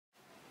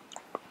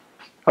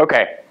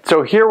Okay,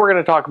 so here we're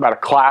going to talk about a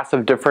class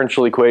of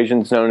differential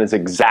equations known as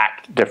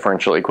exact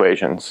differential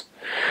equations.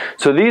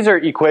 So these are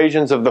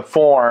equations of the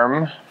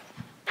form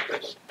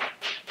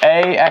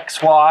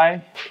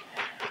axy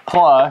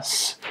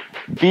plus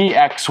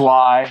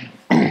bxy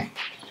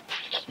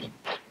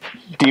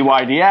dy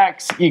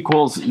dx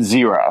equals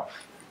 0.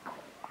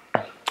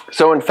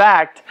 So in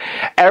fact,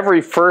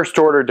 every first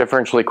order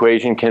differential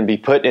equation can be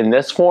put in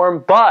this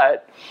form,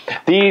 but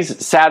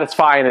these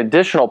satisfy an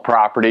additional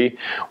property,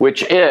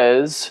 which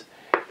is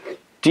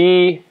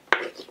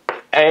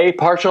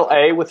partial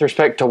a with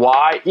respect to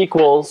y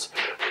equals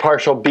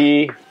partial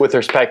b with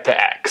respect to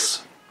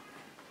x.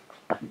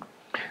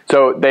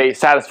 So they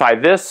satisfy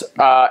this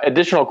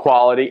additional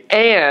quality,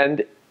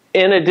 and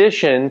in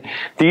addition,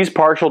 these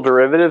partial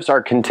derivatives are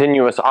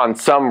continuous on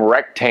some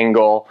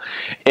rectangle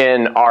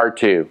in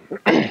R2.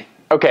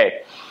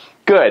 Okay,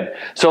 good.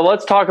 So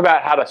let's talk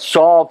about how to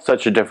solve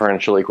such a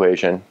differential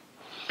equation.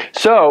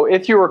 So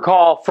if you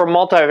recall from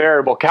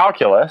multivariable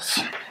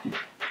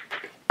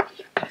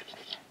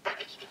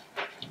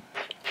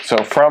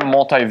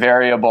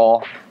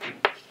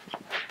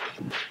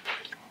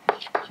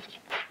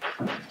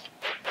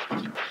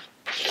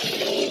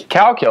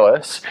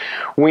calculus,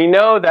 we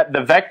know that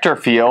the vector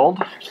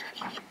field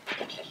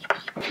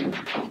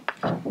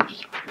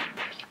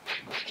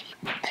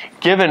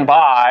given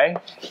by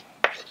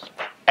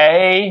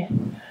a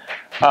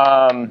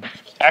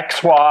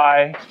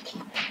xy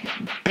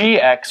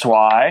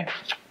bxy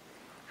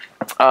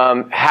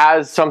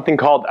has something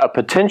called a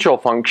potential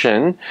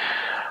function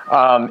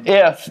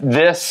if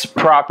this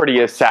property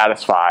is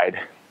satisfied.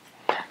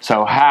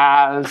 So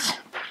has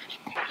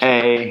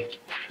a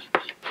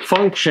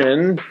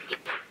function,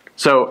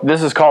 so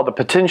this is called the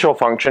potential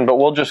function, but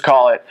we'll just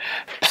call it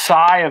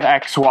psi of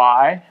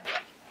xy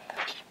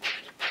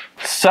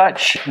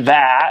such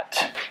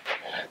that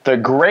the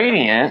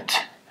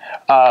gradient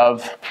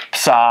of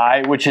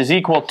psi, which is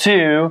equal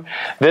to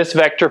this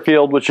vector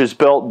field, which is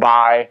built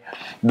by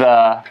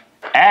the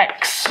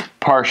x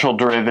partial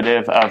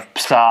derivative of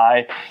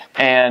psi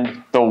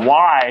and the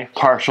y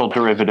partial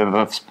derivative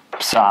of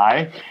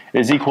psi,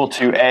 is equal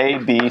to a,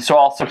 b. So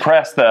I'll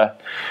suppress the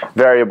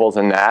variables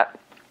in that.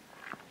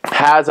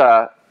 Has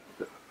a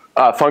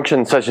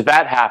function such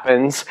that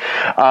happens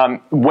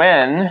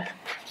when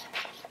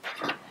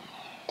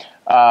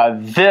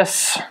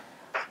this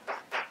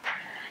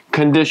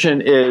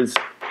condition is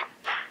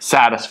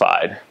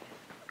satisfied.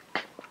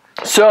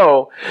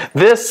 So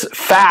this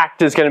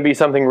fact is going to be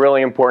something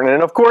really important,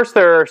 and of course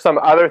there are some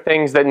other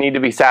things that need to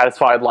be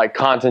satisfied, like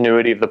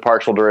continuity of the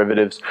partial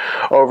derivatives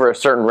over a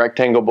certain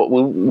rectangle, but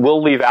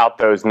we'll leave out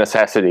those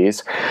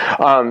necessities.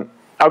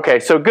 Okay,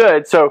 so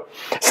good. So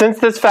since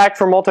this fact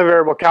for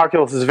multivariable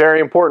calculus is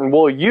very important,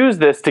 we'll use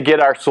this to get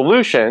our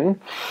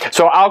solution.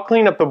 So I'll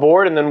clean up the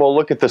board and then we'll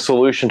look at the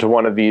solution to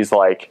one of these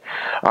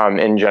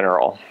in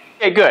general.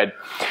 Okay, good.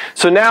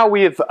 So now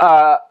we've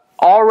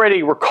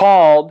already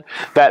recalled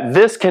that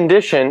this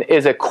condition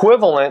is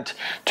equivalent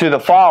to the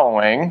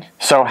following.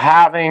 So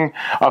having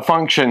a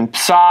function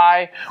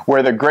psi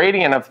where the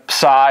gradient of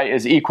psi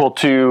is equal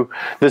to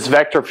this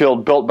vector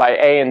field built by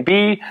a and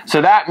b.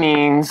 So that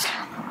means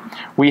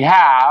we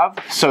have,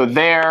 so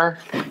there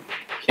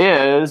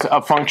is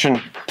a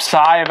function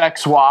psi of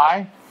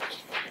xy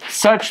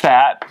such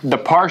that the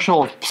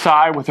partial of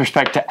psi with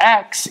respect to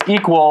x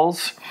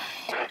equals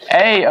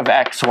a of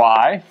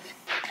xy,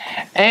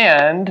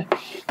 and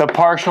the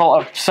partial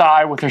of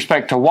psi with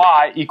respect to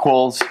y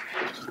equals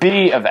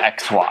b of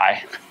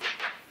xy.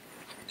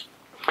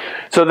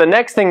 So the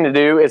next thing to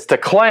do is to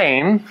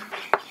claim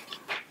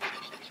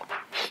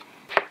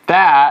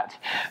that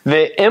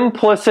the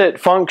implicit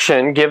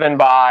function given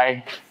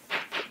by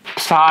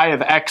psi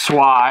of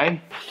xy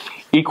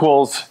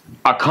equals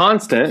a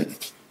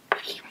constant,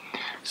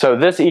 so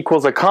this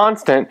equals a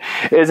constant,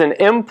 is an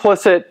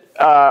implicit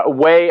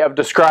way of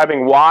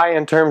describing y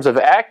in terms of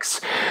x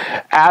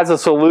as a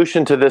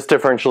solution to this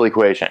differential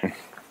equation.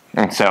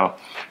 And so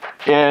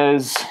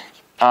is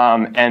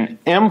an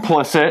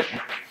implicit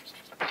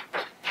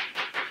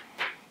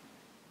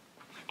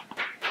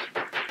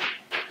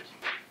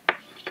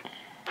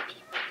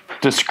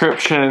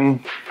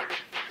description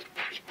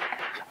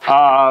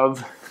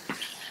of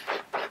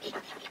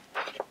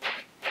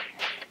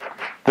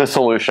the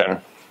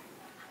solution.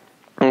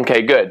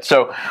 Okay, good.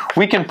 So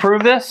we can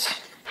prove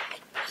this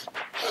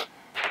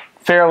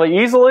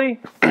fairly easily,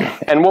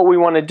 and what we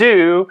want to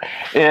do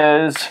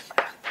is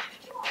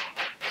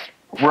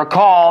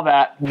recall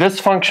that this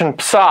function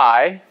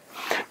psi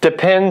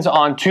depends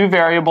on two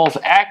variables,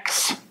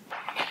 x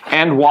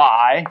and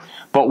y,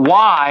 but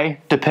y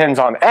depends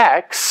on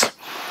x.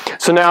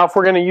 So now if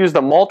we're going to use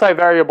the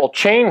multivariable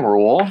chain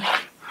rule,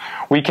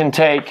 we can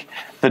take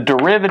the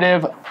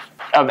derivative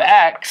of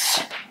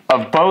x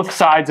of both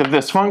sides of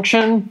this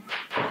function,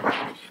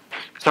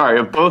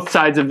 of both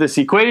sides of this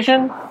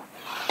equation.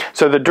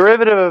 So the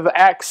derivative of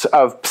x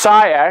of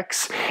psi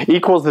x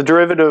equals the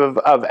derivative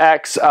of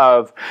x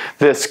of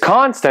this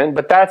constant,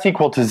 but that's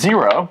equal to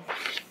 0.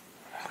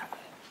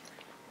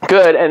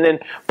 Good, and then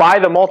by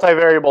the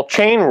multivariable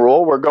chain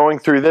rule, we're going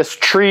through this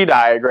tree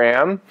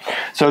diagram.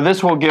 So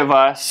this will give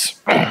us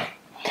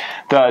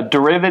the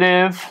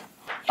derivative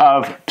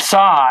of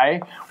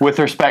psi with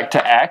respect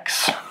to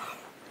x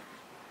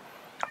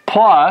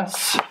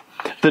plus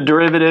the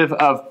derivative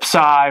of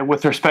psi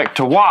with respect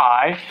to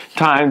y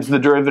times the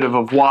derivative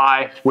of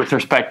y with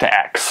respect to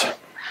x.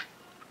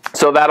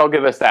 So that'll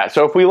give us that.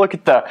 So if we look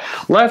at the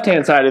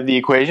left-hand side of the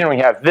equation, we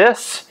have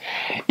this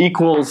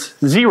equals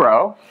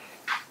 0.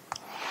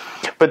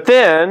 But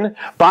then,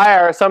 by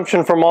our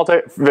assumption for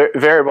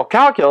multivariable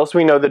calculus,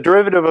 we know the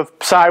derivative of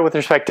psi with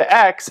respect to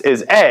x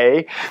is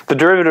a, the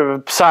derivative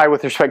of psi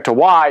with respect to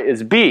y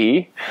is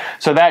b,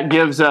 so that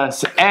gives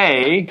us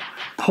a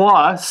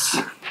plus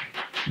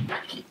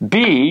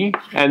b,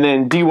 and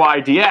then dy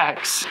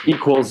dx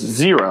equals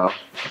 0.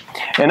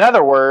 In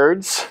other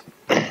words,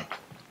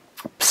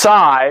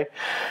 psi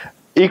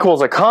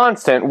equals a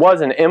constant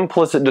was an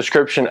implicit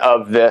description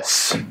of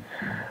this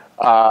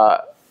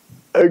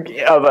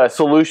of a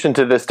solution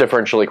to this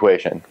differential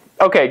equation.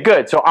 Okay,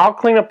 good. So I'll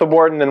clean up the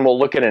board and then we'll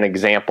look at an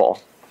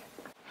example.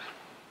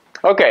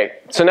 Okay,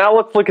 so now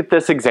let's look at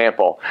this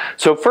example.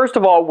 So first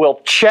of all,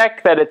 we'll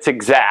check that it's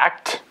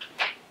exact.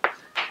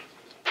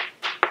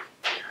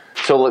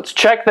 So let's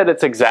check that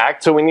it's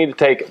exact. So we need to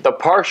take the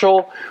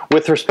partial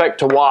with respect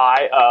to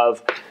y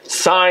of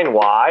sine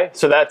y.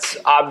 So that's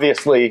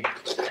obviously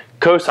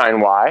cosine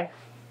y.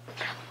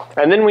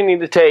 And then we need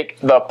to take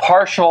the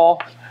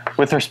partial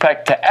with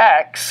respect to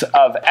x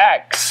of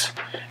x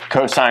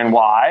cosine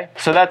y.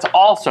 So that's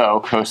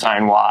also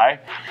cosine y.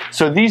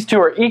 So these two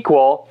are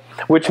equal,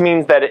 which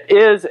means that it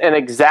is an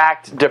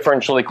exact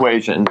differential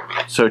equation.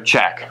 So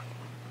check.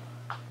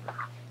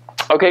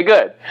 Okay,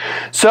 good.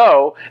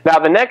 So now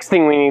the next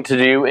thing we need to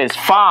do is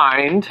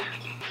find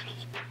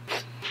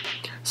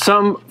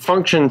some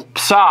function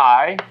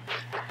psi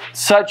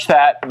such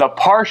that the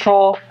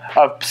partial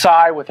of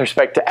psi with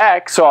respect to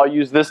x, so I'll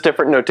use this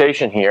different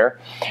notation here,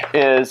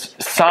 is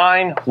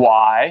sine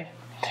y,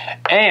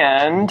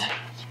 and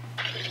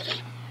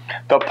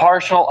the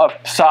partial of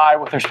psi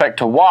with respect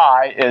to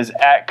y is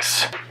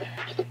x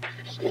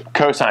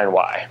cosine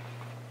y.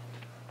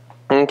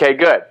 Okay,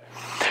 good.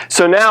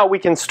 So now we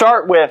can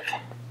start with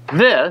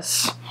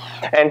this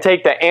and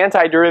take the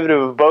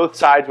antiderivative of both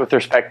sides with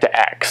respect to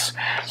x.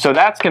 So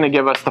that's going to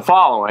give us the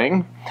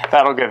following.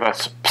 That'll give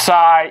us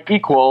psi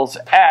equals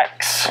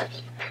x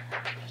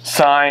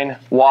sine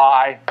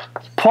y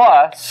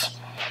plus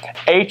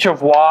h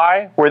of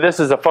y, where this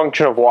is a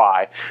function of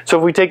y. So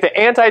if we take the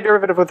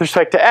antiderivative with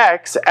respect to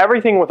x,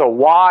 everything with a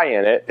y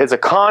in it is a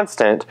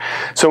constant.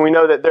 So we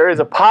know that there is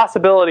a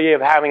possibility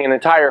of having an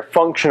entire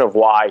function of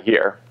y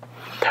here.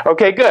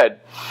 Okay, good.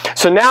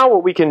 So now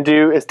what we can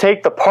do is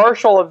take the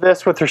partial of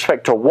this with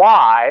respect to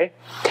y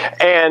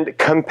and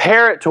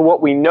compare it to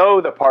what we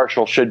know the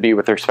partial should be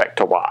with respect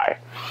to y.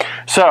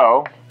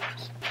 So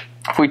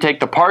if we take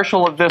the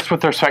partial of this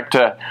with respect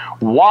to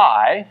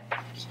y,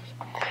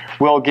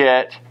 we'll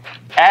get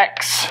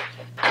x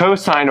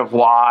cosine of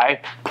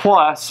y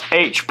plus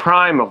h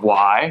prime of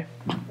y,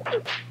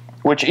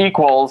 which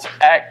equals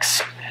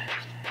x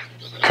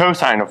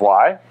cosine of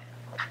y.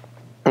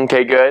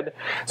 Okay, good.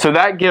 So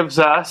that gives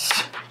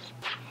us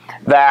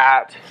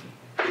that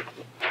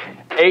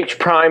h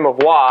prime of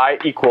y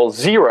equals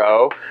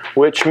 0,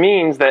 which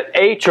means that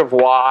h of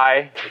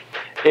y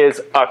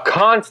is a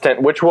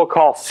constant, which we'll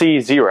call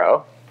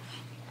C0.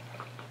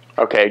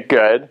 Okay,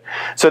 good.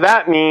 So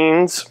that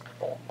means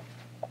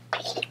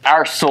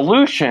our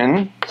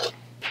solution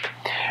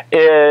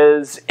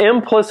is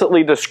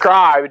implicitly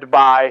described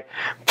by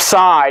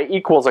psi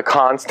equals a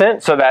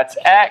constant, so that's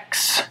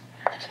x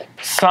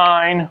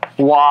sine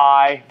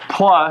y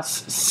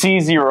plus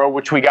C0,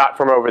 which we got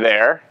from over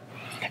there,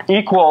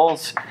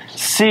 equals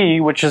C,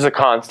 which is a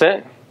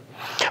constant.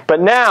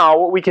 But now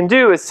what we can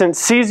do is,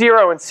 since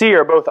C0 and C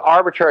are both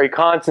arbitrary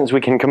constants,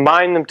 we can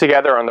combine them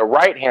together on the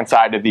right-hand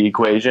side of the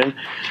equation.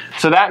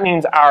 So that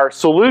means our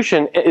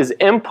solution is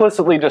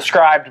implicitly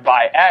described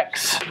by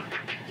x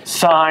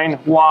sine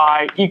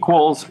y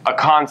equals a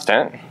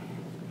constant.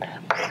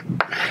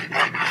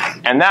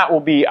 And that will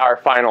be our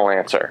final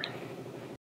answer.